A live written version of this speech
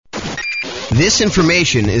This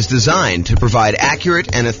information is designed to provide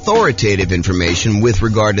accurate and authoritative information with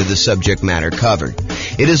regard to the subject matter covered.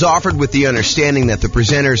 It is offered with the understanding that the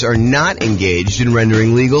presenters are not engaged in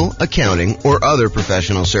rendering legal, accounting, or other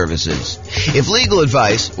professional services. If legal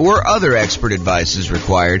advice or other expert advice is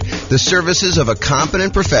required, the services of a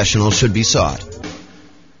competent professional should be sought.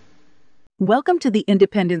 Welcome to the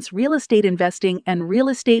Independence Real Estate Investing and Real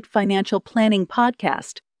Estate Financial Planning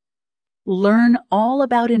Podcast. Learn all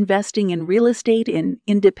about investing in real estate in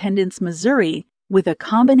Independence, Missouri, with a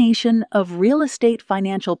combination of real estate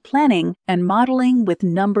financial planning and modeling with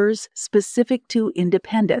numbers specific to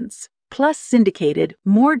Independence, plus syndicated,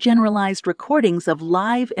 more generalized recordings of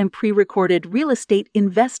live and pre-recorded real estate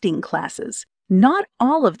investing classes, not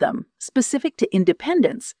all of them specific to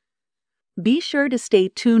Independence. Be sure to stay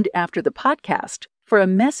tuned after the podcast for a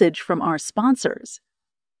message from our sponsors.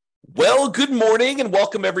 Well, good morning and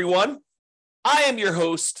welcome, everyone. I am your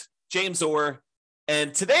host, James Orr,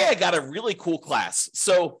 and today I got a really cool class.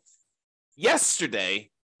 So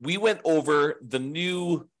yesterday, we went over the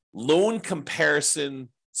new loan comparison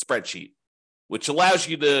spreadsheet, which allows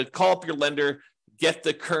you to call up your lender, get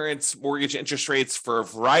the current mortgage interest rates for a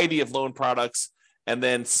variety of loan products, and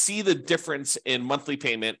then see the difference in monthly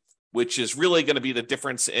payment, which is really going to be the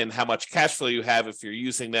difference in how much cash flow you have if you're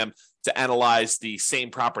using them to analyze the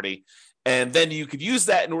same property. And then you could use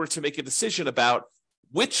that in order to make a decision about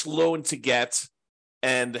which loan to get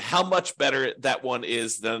and how much better that one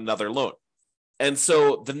is than another loan. And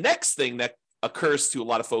so the next thing that occurs to a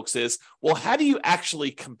lot of folks is, well, how do you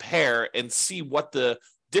actually compare and see what the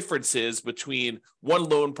difference is between one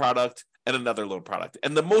loan product and another loan product?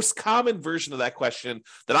 And the most common version of that question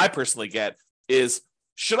that I personally get is,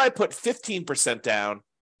 should I put 15% down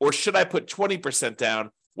or should I put 20%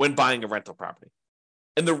 down when buying a rental property?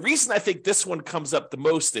 And the reason I think this one comes up the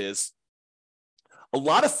most is a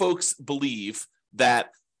lot of folks believe that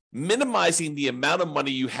minimizing the amount of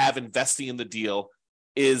money you have investing in the deal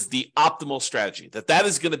is the optimal strategy, that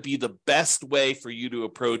is going to be the best way for you to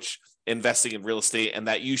approach investing in real estate, and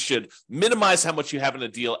that you should minimize how much you have in a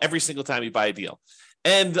deal every single time you buy a deal.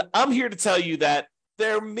 And I'm here to tell you that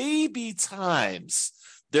there may be times,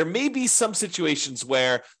 there may be some situations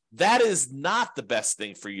where that is not the best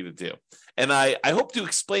thing for you to do. And I hope to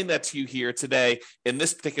explain that to you here today in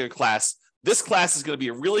this particular class. This class is going to be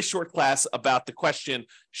a really short class about the question,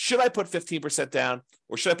 should I put 15% down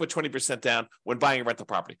or should I put 20% down when buying a rental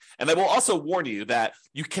property? And I will also warn you that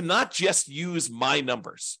you cannot just use my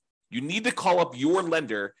numbers. You need to call up your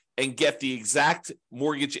lender and get the exact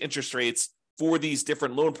mortgage interest rates for these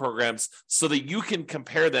different loan programs so that you can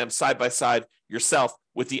compare them side by side yourself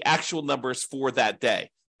with the actual numbers for that day,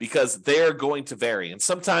 because they're going to vary. And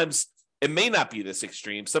sometimes it may not be this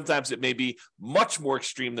extreme. Sometimes it may be much more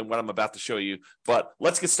extreme than what I'm about to show you, but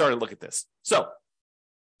let's get started and look at this. So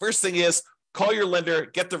first thing is, call your lender,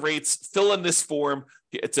 get the rates, fill in this form.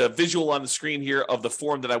 It's a visual on the screen here of the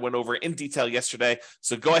form that I went over in detail yesterday.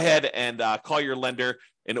 So go ahead and call your lender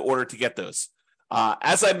in order to get those.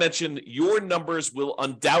 As I mentioned, your numbers will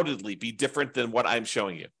undoubtedly be different than what I'm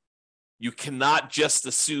showing you. You cannot just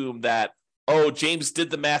assume that, oh, James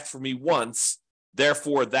did the math for me once,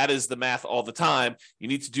 therefore that is the math all the time. You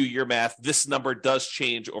need to do your math. This number does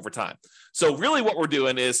change over time. So really what we're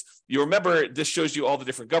doing is, you remember this shows you all the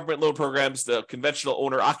different government loan programs, the conventional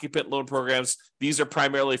owner-occupant loan programs. These are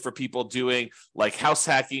primarily for people doing like house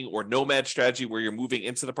hacking or nomad strategy where you're moving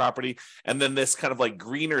into the property. And then this kind of like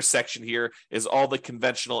greener section here is all the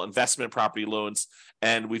conventional investment property loans.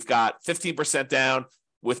 And we've got 15% down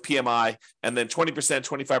with PMI, and then 20%,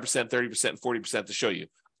 25%, 30%, and 40% to show you.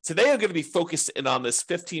 Today, I'm going to be focused in on this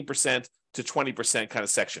 15% to 20% kind of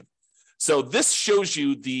section. So this shows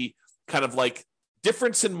you the kind of like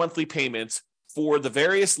difference in monthly payments for the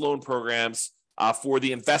various loan programs for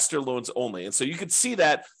the investor loans only. And so you can see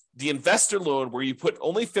that the investor loan where you put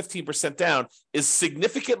only 15% down is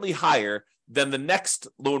significantly higher than the next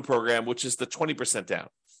loan program, which is the 20% down.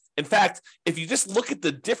 In fact, if you just look at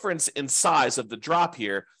the difference in size of the drop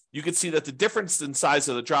here, you can see that the difference in size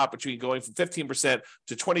of the drop between going from 15%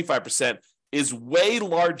 to 25% is way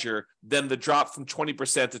larger than the drop from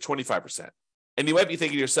 20% to 25%. And you might be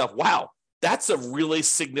thinking to yourself, wow, that's a really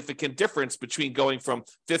significant difference between going from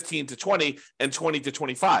 15 to 20 and 20 to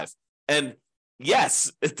 25. And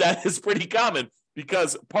yes, that is pretty common,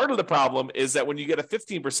 because part of the problem is that when you get a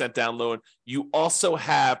 15% down loan, you also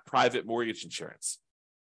have private mortgage insurance.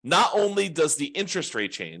 Not only does the interest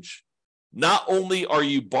rate change, not only are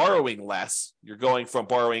you borrowing less, you're going from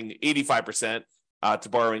borrowing 85% to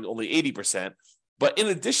borrowing only 80%, but in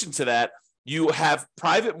addition to that, you have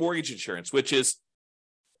private mortgage insurance, which is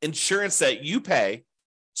insurance that you pay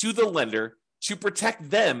to the lender to protect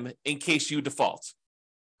them in case you default.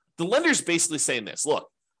 The lender's basically saying this, look,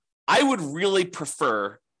 I would really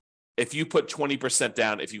prefer if you put 20%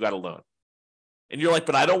 down if you got a loan. And you're like,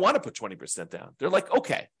 but I don't want to put 20% down. They're like,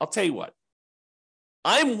 okay, I'll tell you what.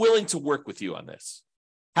 I'm willing to work with you on this.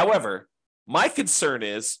 However, my concern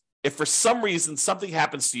is if for some reason something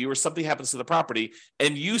happens to you or something happens to the property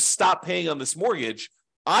and you stop paying on this mortgage,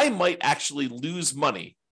 I might actually lose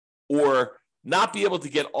money or not be able to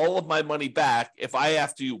get all of my money back if I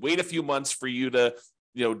have to wait a few months for you to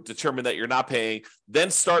determine that you're not paying,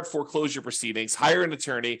 then start foreclosure proceedings, hire an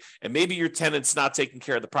attorney, and maybe your tenant's not taking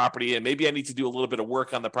care of the property, and maybe I need to do a little bit of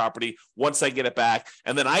work on the property once I get it back,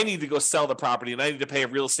 and then I need to go sell the property, and I need to pay a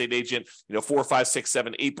real estate agent, 4, 5, 6,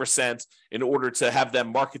 7, 8% in order to have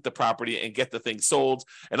them market the property and get the thing sold.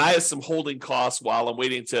 And I have some holding costs while I'm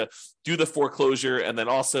waiting to do the foreclosure, and then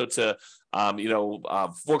also to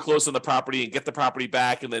foreclose on the property and get the property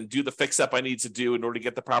back, and then do the fix up I need to do in order to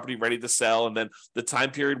get the property ready to sell. And then the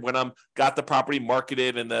time period when I'm got the property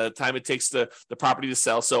marketed and the time it takes the property to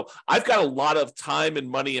sell. So I've got a lot of time and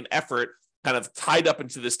money and effort kind of tied up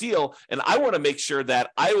into this deal. And I want to make sure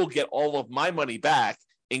that I will get all of my money back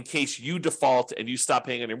in case you default and you stop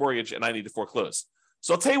paying on your mortgage and I need to foreclose.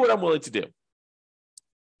 So I'll tell you what I'm willing to do.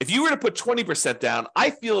 If you were to put 20% down, I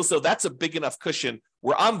feel as though that's a big enough cushion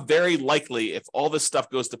where I'm very likely, if all this stuff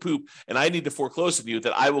goes to poop and I need to foreclose on you,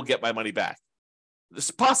 that I will get my money back. There's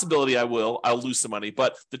a possibility I'll lose some money,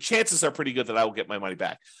 but the chances are pretty good that I will get my money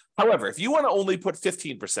back. However, if you want to only put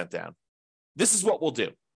 15% down, this is what we'll do.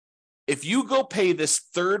 If you go pay this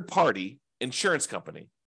third-party insurance company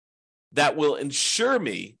that will insure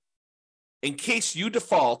me in case you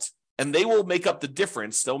default, and they will make up the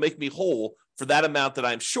difference, they'll make me whole for that amount that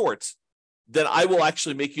I'm short, then I will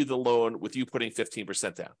actually make you the loan with you putting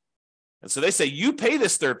 15% down. And so they say, you pay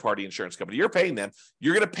this third-party insurance company, you're paying them,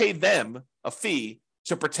 you're going to pay them a fee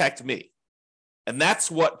to protect me. And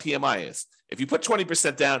that's what PMI is. If you put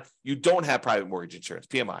 20% down, you don't have private mortgage insurance,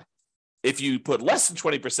 PMI. If you put less than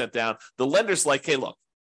 20% down, the lender's like, hey, look,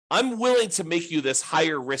 I'm willing to make you this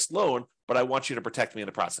higher risk loan, but I want you to protect me in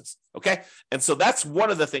the process, okay? And so that's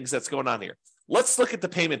one of the things that's going on here. Let's look at the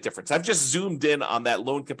payment difference. I've just zoomed in on that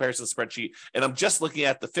loan comparison spreadsheet, and I'm just looking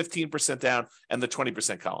at the 15% down and the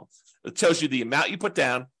 20% column. It tells you the amount you put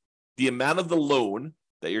down, the amount of the loan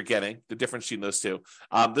that you're getting, the difference between those two.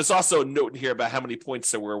 There's also a note in here about how many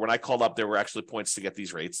points there were. When I called up, there were actually points to get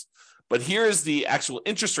these rates. But here is the actual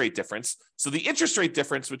interest rate difference. So the interest rate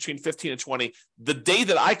difference between 15 and 20, the day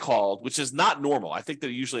that I called, which is not normal. I think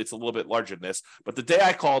that usually it's a little bit larger than this, but the day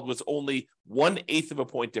I called was only 1/8 of a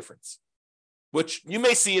point difference, which you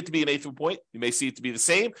may see it to be 1/8 of a point. You may see it to be the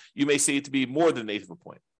same. You may see it to be more than 1/8 of a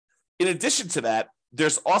point. In addition to that,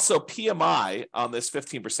 there's also PMI on this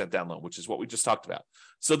 15% down loan, which is what we just talked about.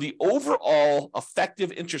 So the overall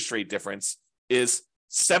effective interest rate difference is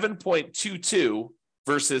 7.22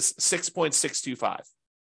 versus 6.625.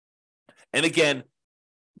 And again,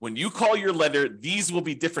 when you call your lender, these will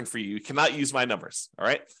be different for you. You cannot use my numbers, all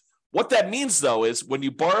right? What that means, though, is when you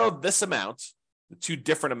borrow this amount, the two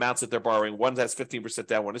different amounts that they're borrowing, one that's 15%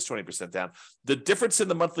 down, one is 20% down, the difference in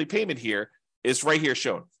the monthly payment here is right here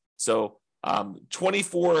shown. So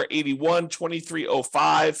 $24.81,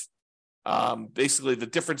 $23.05. Basically, the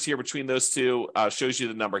difference here between those two shows you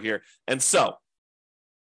the number here. And so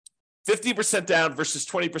 50% down versus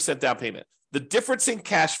 20% down payment. The difference in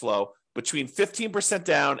cash flow between 15%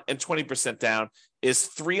 down and 20% down is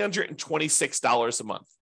 $326 a month.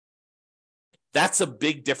 That's a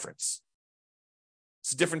big difference.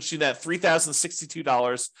 It's a difference between that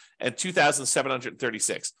 $3,062 and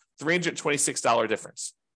 $2,736, $326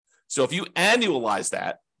 difference. So if you annualize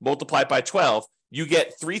that, multiply it by 12, you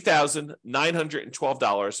get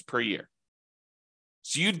 $3,912 per year.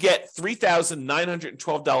 So you'd get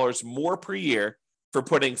 $3,912 more per year for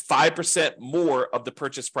putting 5% more of the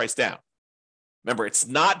purchase price down. Remember, it's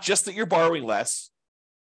not just that you're borrowing less,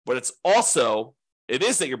 but it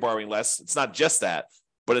is that you're borrowing less. It's not just that,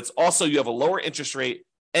 but it's also you have a lower interest rate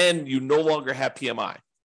and you no longer have PMI.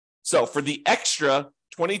 So for the extra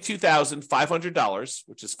 $22,500,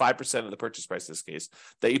 which is 5% of the purchase price in this case,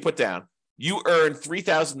 that you put down, you earn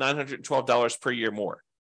 $3,912 per year more,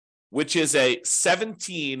 which is a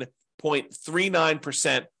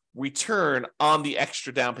 17.39% return on the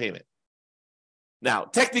extra down payment. Now,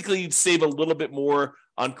 technically, you'd save a little bit more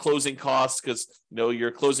on closing costs because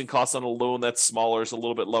your closing costs on a loan that's smaller is a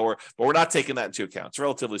little bit lower, but we're not taking that into account. It's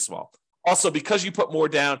relatively small. Also, because you put more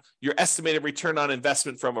down, your estimated return on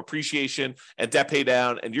investment from appreciation and debt pay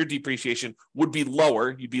down and your depreciation would be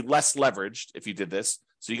lower. You'd be less leveraged if you did this.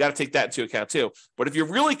 So you got to take that into account too. But if you're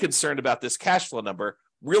really concerned about this cash flow number,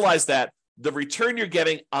 realize that the return you're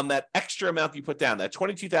getting on that extra amount you put down, that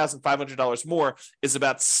 $22,500 more, is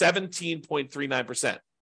about 17.39%.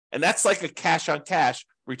 And that's like a cash on cash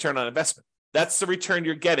return on investment. That's the return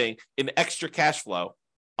you're getting in extra cash flow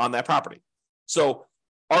on that property. So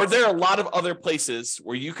are there a lot of other places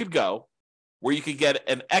where you could go where you could get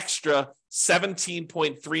an extra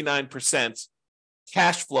 17.39%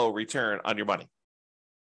 cash flow return on your money?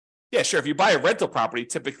 Yeah, sure. If you buy a rental property,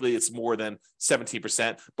 typically it's more than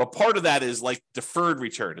 17%, but part of that is like deferred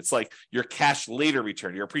return. It's like your cash later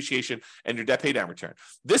return, your appreciation, and your debt pay down return.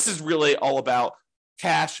 This is really all about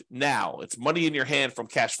cash now. It's money in your hand from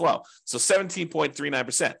cash flow. So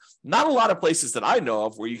 17.39%. Not a lot of places that I know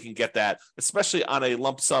of where you can get that, especially on a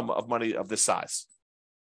lump sum of money of this size.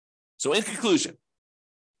 So in conclusion,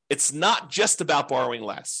 it's not just about borrowing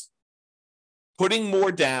less. Putting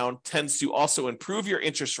more down tends to also improve your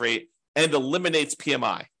interest rate and eliminates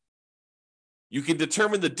PMI. You can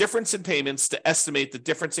determine the difference in payments to estimate the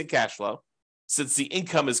difference in cash flow, since the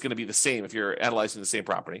income is going to be the same if you're analyzing the same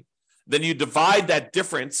property. Then you divide that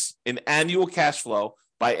difference in annual cash flow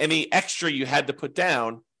by any extra you had to put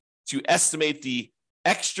down to estimate the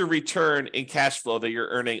extra return in cash flow that you're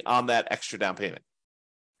earning on that extra down payment.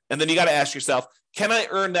 And then you got to ask yourself, can I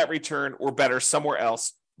earn that return or better somewhere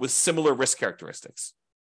else with similar risk characteristics?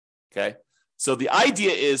 Okay. So the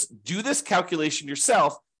idea is do this calculation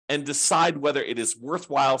yourself and decide whether it is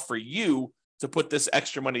worthwhile for you to put this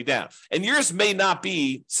extra money down. And yours may not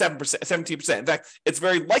be 7%, 17%. In fact, it's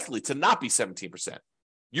very likely to not be 17%.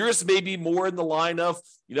 Yours may be more in the line of,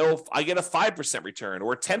 if I get a 5% return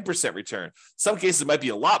or a 10% return. Some cases it might be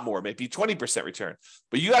a lot more, maybe 20% return.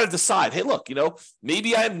 But you got to decide, hey, look,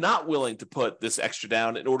 maybe I'm not willing to put this extra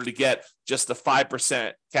down in order to get just a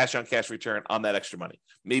 5% cash on cash return on that extra money.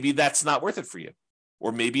 Maybe that's not worth it for you.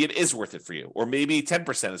 Or maybe it is worth it for you. Or maybe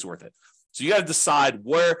 10% is worth it. So you got to decide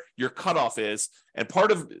where your cutoff is. And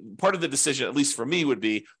part of the decision, at least for me, would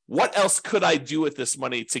be, what else could I do with this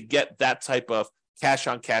money to get that type of cash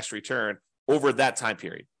on cash return over that time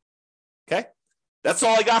period? Okay. That's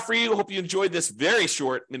all I got for you. Hope you enjoyed this very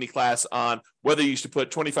short mini class on whether you should put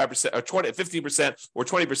 25% or 15% or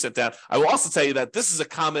 20% down. I will also tell you that this is a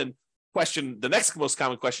common question. The next most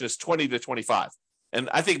common question is 20 to 25. And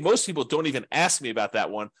I think most people don't even ask me about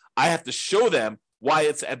that one. I have to show them why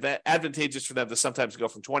it's advantageous for them to sometimes go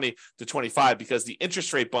from 20 to 25, because the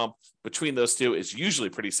interest rate bump between those two is usually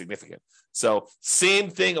pretty significant. So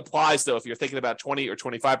same thing applies, though, if you're thinking about 20 or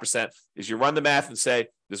 25%, is you run the math and say,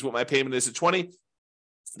 this is what my payment is at 20,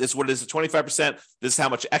 this is what it is at 25%, this is how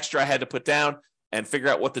much extra I had to put down, and figure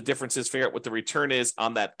out what the difference is, figure out what the return is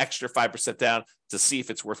on that extra 5% down to see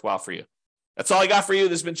if it's worthwhile for you. That's all I got for you.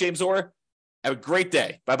 This has been James Orr. Have a great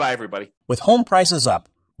day. Bye-bye, everybody. With home prices up,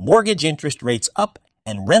 mortgage interest rates up,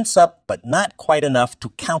 and rents up, but not quite enough to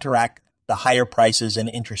counteract the higher prices and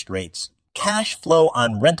interest rates, cash flow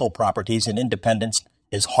on rental properties in Independence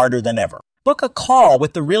is harder than ever. Book a call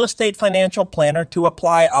with the Real Estate Financial Planner to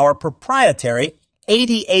apply our proprietary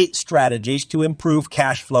 88 strategies to improve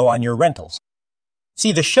cash flow on your rentals.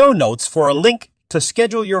 See the show notes for a link to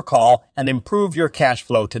schedule your call and improve your cash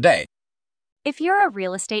flow today. If you're a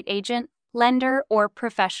real estate agent, lender, or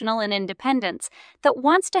professional in Independence that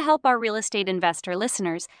wants to help our real estate investor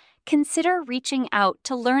listeners, consider reaching out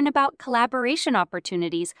to learn about collaboration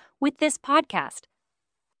opportunities with this podcast.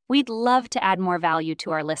 We'd love to add more value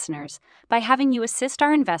to our listeners by having you assist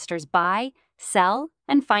our investors buy, sell,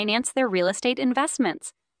 and finance their real estate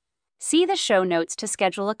investments. See the show notes to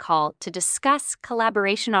schedule a call to discuss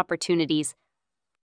collaboration opportunities